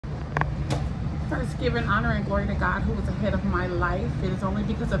First, giving honor and glory to God, who is the head of my life. It is only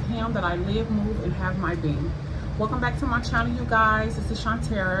because of him that I live, move, and have my being. Welcome back to my channel, you guys. This is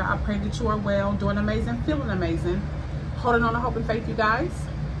Shantera. I pray that you are well, doing amazing, feeling amazing, holding on to hope and faith, you guys.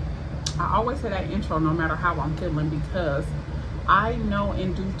 I always say that intro no matter how I'm feeling, because I know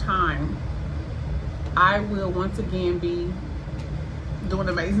in due time I will once again be doing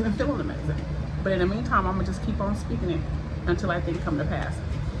amazing and feeling amazing. But in the meantime, I'm gonna just keep on speaking it until I think come to pass.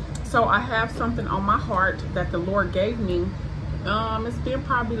 So I have something on my heart that the Lord gave me. It's been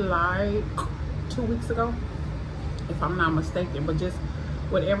probably like 2 weeks ago, if I'm not mistaken. But just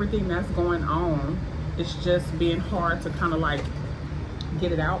with everything that's going on, it's just been hard to kind of like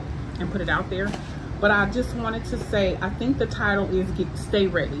get it out and put it out there. But I just wanted to say, I think the title is Stay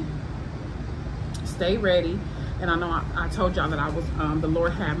Ready. Stay ready. And I know I told y'all that I was, the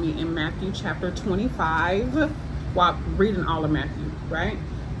Lord had me in Matthew chapter 25 while reading all of Matthew, right?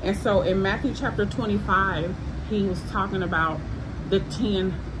 And so in Matthew chapter 25, he was talking about the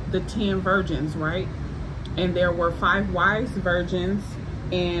 10 virgins, right? And there were 5 wise virgins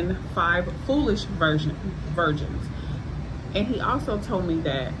and 5 foolish virgins. And he also told me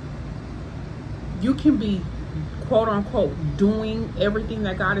that you can be, quote unquote, doing everything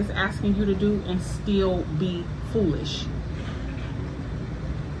that God is asking you to do and still be foolish.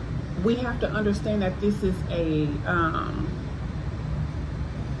 We have to understand that this is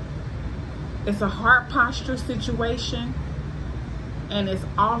it's a heart posture situation, and it's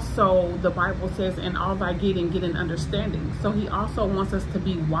also, the Bible says, in all thy getting, get an understanding. So he also wants us to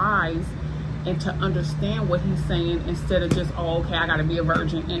be wise and to understand what he's saying, instead of just, oh, okay, I gotta be a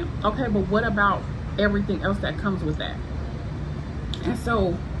virgin. And okay, but what about everything else that comes with that? And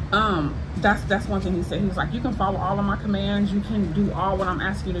so that's one thing he said. He was like, you can follow all of my commands, you can do all what I'm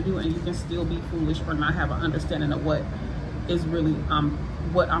asking you to do, and you can still be foolish or not have an understanding of what is really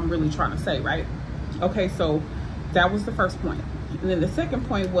what I'm really trying to say, right? Okay, so that was the first point. And then the second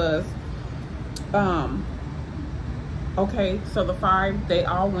point was, okay, so the 5, they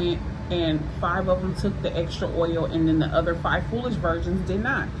all went, and 5 of them took the extra oil, and then the other 5 foolish virgins did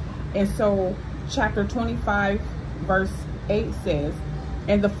not. And so chapter 25 verse 8 says,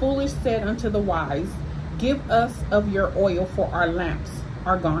 and the foolish said unto the wise, give us of your oil, for our lamps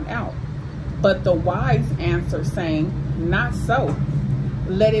are gone out. But the wise answer, saying, not so,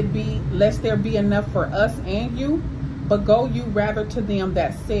 let it be, lest there be enough for us and you, but go you rather to them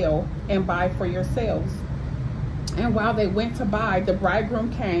that sell and buy for yourselves. And while they went to buy, the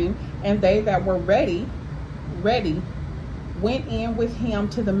bridegroom came, and they that were ready went in with him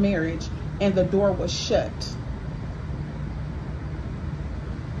to the marriage, and the door was shut.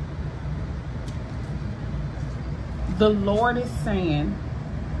 The Lord is saying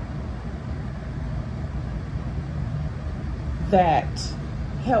that,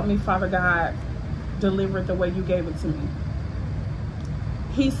 help me, Father God, deliver it the way you gave it to me.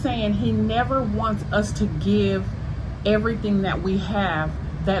 He's saying he never wants us to give everything that we have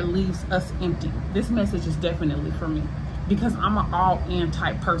that leaves us empty. This message is definitely for me, because I'm an all-in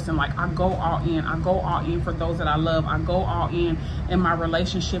type person. Like, I go all in. I go all in for those that I love. I go all in my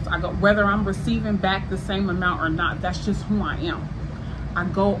relationships. I go, whether I'm receiving back the same amount or not, that's just who I am. I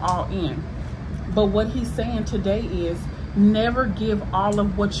go all in. But what he's saying today is, never give all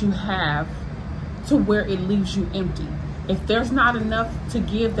of what you have to where it leaves you empty. If there's not enough to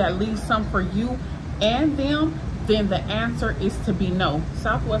give that leaves some for you and them, then the answer is to be no.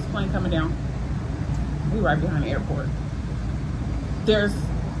 Southwest plane coming down. We right behind the airport.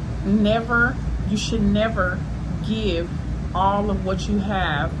 You should never give all of what you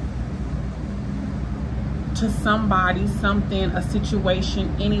have to somebody, something, a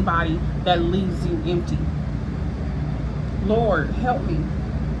situation, anybody that leaves you empty. Lord, help me.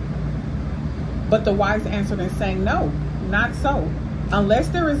 But the wise answered and saying, no, not so. Unless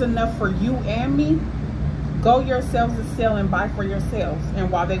there is enough for you and me, go yourselves to sell and buy for yourselves. And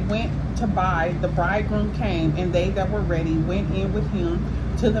while they went to buy, the bridegroom came, and they that were ready went in with him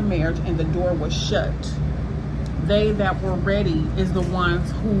to the marriage, and the door was shut. They that were ready is the ones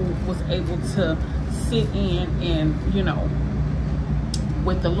who was able to sit in and, you know,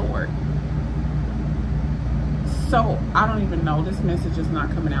 with the Lord. So I don't even know, this message is not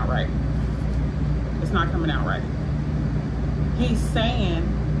coming out right. It's not coming out right. He's saying,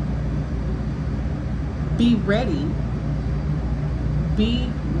 be ready.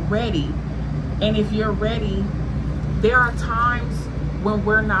 Be ready. And if you're ready, there are times when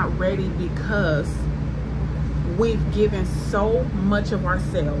we're not ready because we've given so much of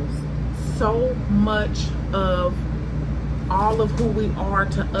ourselves, so much of all of who we are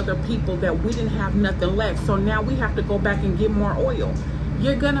to other people that we didn't have nothing left. So now we have to go back and get more oil.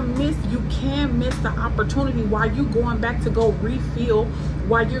 You're gonna miss, you can miss the opportunity while you going back to go refill,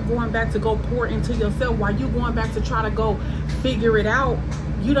 while you're going back to go pour into yourself, while you going back to try to go figure it out.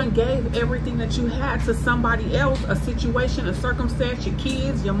 You done gave everything that you had to somebody else, a situation, a circumstance, your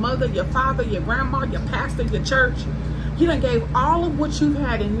kids, your mother, your father, your grandma, your pastor, your church. You done gave all of what you've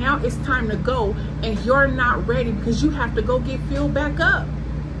had, and now it's time to go, and you're not ready because you have to go get filled back up.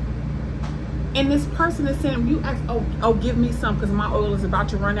 And this person is saying, you ask, oh, give me some because my oil is about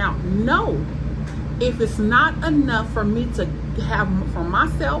to run out. No. If it's not enough for me to have for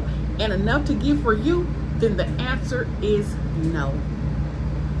myself and enough to give for you, then the answer is no.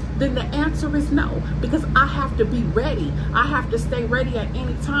 Then the answer is no, because I have to be ready. I have to stay ready at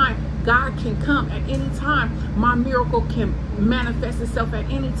any time. God can come at any time. My miracle can manifest itself at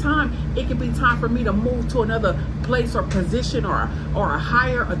any time. It can be time for me to move to another place or position or a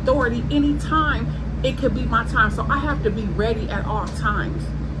higher authority. Anytime it could be my time. So I have to be ready at all times.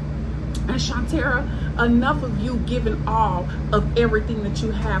 And Shantera, enough of you giving all of everything that you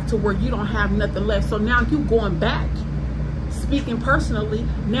have to where you don't have nothing left. So now you going back. Speaking personally,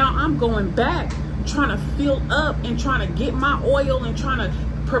 now I'm going back trying to fill up and trying to get my oil and trying to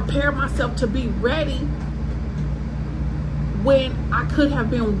prepare myself to be ready when I could have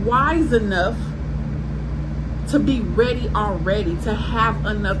been wise enough to be ready already, to have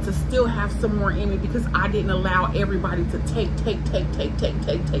enough to still have some more in me, because I didn't allow everybody to take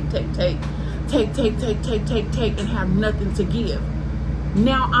and have nothing to give.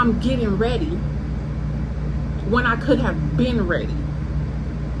 Now I'm getting ready when I could have been ready.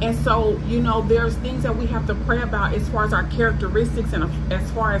 And so, you know, there's things that we have to pray about as far as our characteristics, and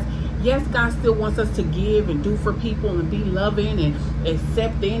as far as, yes, God still wants us to give and do for people and be loving and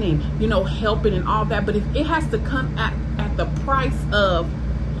accepting and, you know, helping and all that. But if it has to come at the price of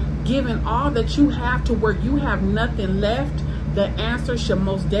giving all that you have to where you have nothing left, the answer should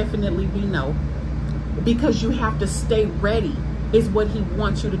most definitely be no. Because you have to stay ready is what he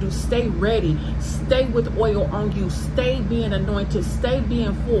wants you to do. Stay ready. Stay with oil on you. Stay being anointed. Stay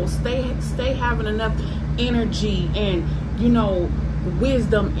being full. Stay having enough energy and, you know,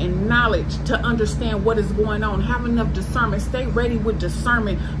 wisdom and knowledge to understand what is going on. Have enough discernment. Stay ready with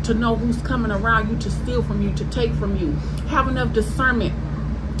discernment to know who's coming around you to steal from you, to take from you. Have enough discernment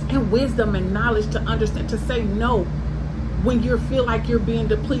and wisdom and knowledge to understand, to say no when you feel like you're being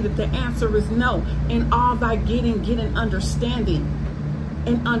depleted. The answer is no. And all by getting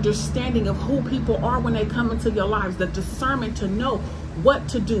understanding of who people are when they come into your lives, the discernment to know what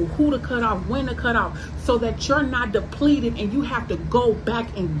to do, who to cut off, when to cut off, so that you're not depleted and you have to go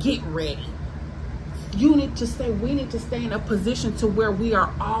back and get ready. We need to stay in a position to where we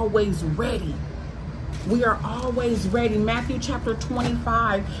are always ready. We are always ready. Matthew chapter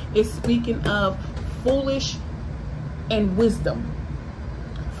 25 is speaking of foolish and wisdom.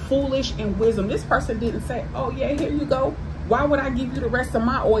 Foolish and wisdom. This person didn't say, oh yeah, here you go. Why would I give you the rest of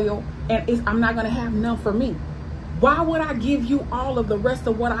my oil and I'm not going to have none for me? Why would I give you all of the rest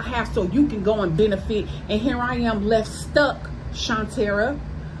of what I have so you can go and benefit? And here I am left stuck, Shantera,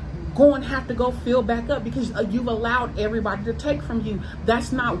 going to have to go fill back up because you've allowed everybody to take from you.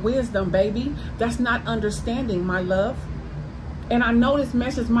 That's not wisdom, baby. That's not understanding, my love. And I know this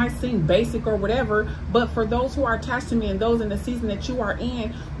message might seem basic or whatever, but for those who are attached to me and those in the season that you are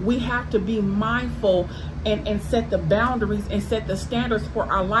in, we have to be mindful and set the boundaries and set the standards for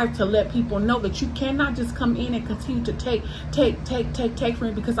our life to let people know that you cannot just come in and continue to take from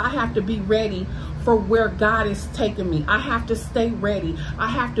me, because I have to be ready for where God is taking me. I have to stay ready. I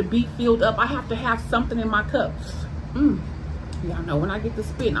have to be filled up. I have to have something in my cup. Y'all know when I get to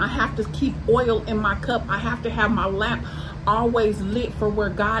spitting, I have to keep oil in my cup. I have to have my lamp always lit for where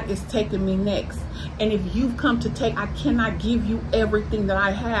God is taking me next. And if you've come to take, I cannot give you everything that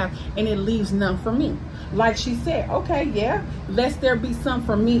I have and it leaves none for me. Like she said, okay, yeah, lest there be some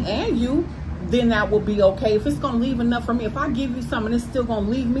for me and you, then that will be okay. If it's going to leave enough for me, if I give you some and it's still going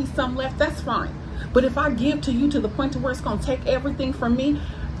to leave me some left, that's fine. But if I give to you to the point to where it's going to take everything from me,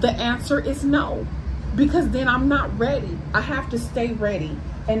 the answer is no. Because then I'm not ready. I have to stay ready.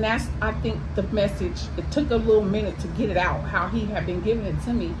 And that's, I think, the message. It took a little minute to get it out, how he had been giving it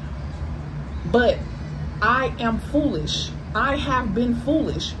to me. But I am foolish. I have been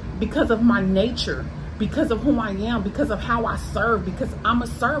foolish because of my nature, because of who I am, because of how I serve, because I'm a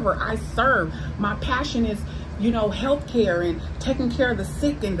server. I serve. My passion is, you know, healthcare and taking care of the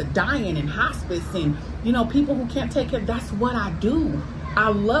sick and the dying and hospice and, you know, people who can't take care. That's what I do. I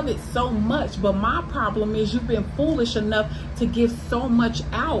love it so much, but my problem is you've been foolish enough to give so much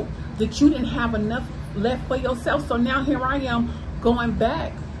out that you didn't have enough left for yourself. So now here I am going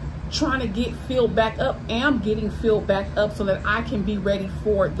back trying to get filled back up, am getting filled back up so that I can be ready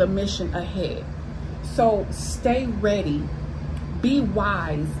for the mission ahead. So stay ready, be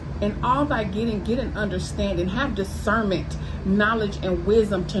wise, and all thy getting, get an understanding, have discernment, knowledge, and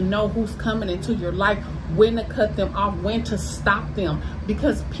wisdom to know who's coming into your life, when to cut them off, when to stop them,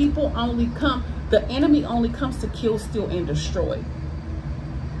 because people only come, the enemy only comes to kill, steal, and destroy.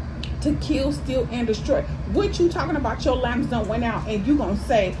 To kill, steal, and destroy. What you talking about? Your lamps don't went out, and you gonna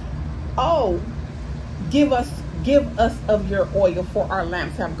say, oh, give us of your oil, for our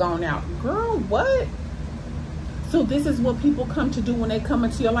lamps have gone out. Girl, what? So this is what people come to do when they come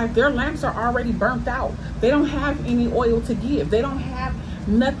into your life. Their lamps are already burnt out. They don't have any oil to give. They don't have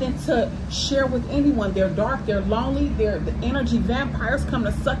nothing to share with anyone. They're dark, they're lonely, they're the energy vampires, come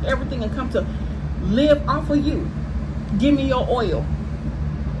to suck everything and come to live off of you. Give me your oil.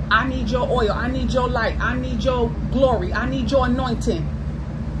 I need your oil. I need your light. I need your glory. I need your anointing.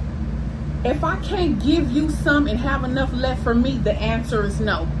 If I can't give you some and have enough left for me, the answer is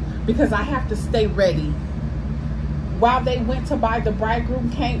no, because I have to stay ready. While they went to buy, the bridegroom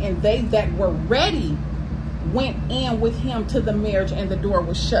came, and they that were ready went in with him to the marriage, and the door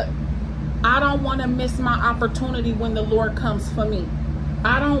was shut. I don't want to miss my opportunity when the Lord comes for me.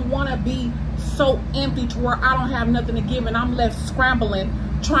 I don't want to be so empty to where I don't have nothing to give and I'm left scrambling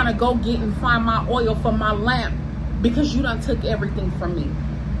trying to go get and find my oil for my lamp because you done took everything from me.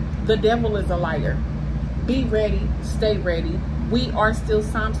 The devil is a liar. Be ready, stay ready. We are still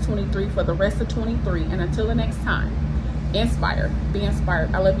Psalms 23 for the rest of 23, and until the next time, inspire, be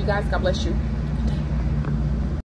inspired. I love you guys. God bless you.